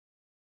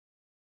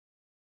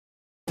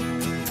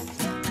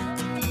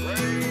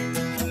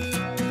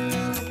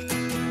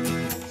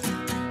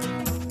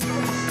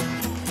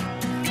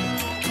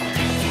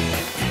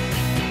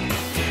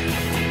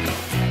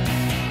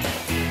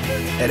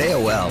At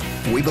AOL,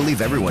 we believe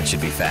everyone should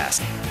be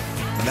fast.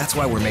 That's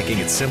why we're making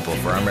it simple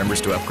for our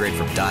members to upgrade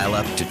from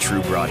dial-up to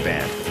true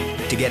broadband.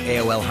 To get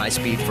AOL high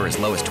speed for as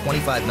low as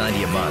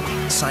 $25.90 a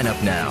month, sign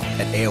up now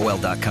at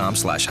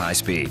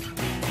AOL.com/highspeed.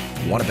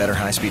 Want a better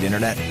high-speed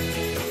internet?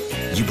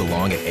 You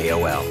belong at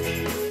AOL.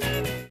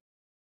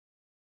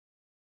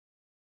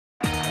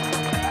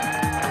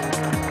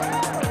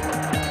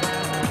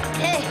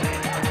 Hey.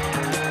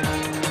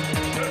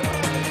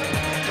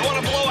 You want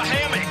to blow a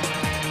hammy?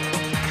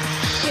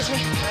 Excuse me.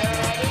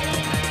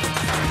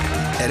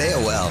 At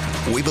AOL,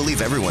 we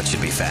believe everyone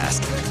should be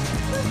fast.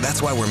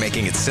 That's why we're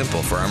making it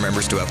simple for our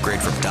members to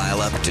upgrade from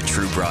dial-up to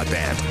true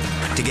broadband.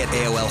 To get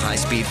AOL high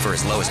speed for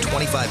as low as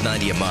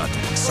 $25.90 a month,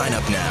 sign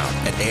up now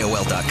at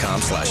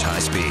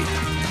AOL.com/highspeed.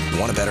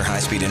 Want a better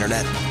high-speed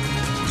internet?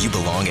 You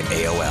belong at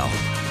AOL.